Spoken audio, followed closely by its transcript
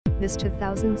This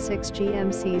 2006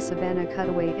 GMC Savana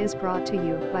Cutaway is brought to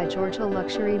you by Georgia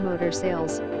Luxury Motor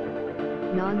Sales.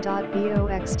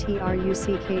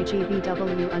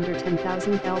 Non.boxtruckgbw under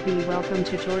 10,000 lb. Welcome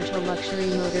to Georgia Luxury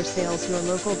Motor Sales, your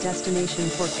local destination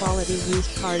for quality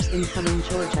used cars in Cumming,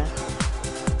 Georgia.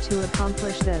 To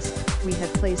accomplish this, we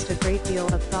have placed a great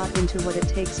deal of thought into what it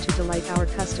takes to delight our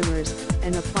customers,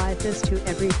 and applied this to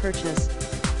every purchase.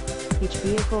 Each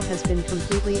vehicle has been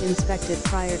completely inspected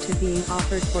prior to being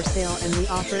offered for sale, and we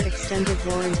offer extended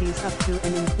warranties up to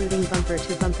and including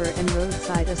bumper-to-bumper and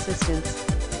roadside assistance.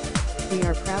 We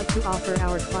are proud to offer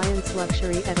our clients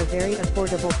luxury at a very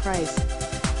affordable price.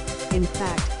 In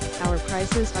fact, our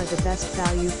prices are the best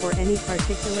value for any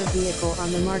particular vehicle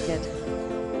on the market.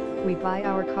 We buy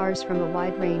our cars from a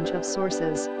wide range of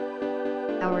sources.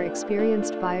 Our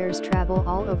experienced buyers travel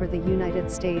all over the United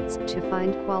States to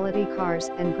find quality cars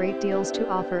and great deals to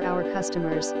offer our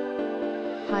customers.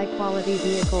 High quality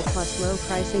vehicle plus low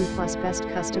pricing plus best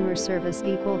customer service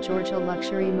equal Georgia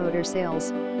Luxury Motor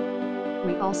Sales.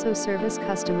 We also service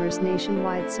customers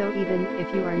nationwide, so even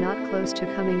if you are not close to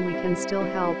Cumming, we can still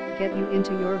help get you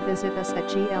into your visit us at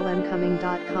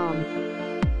glmcumming.com.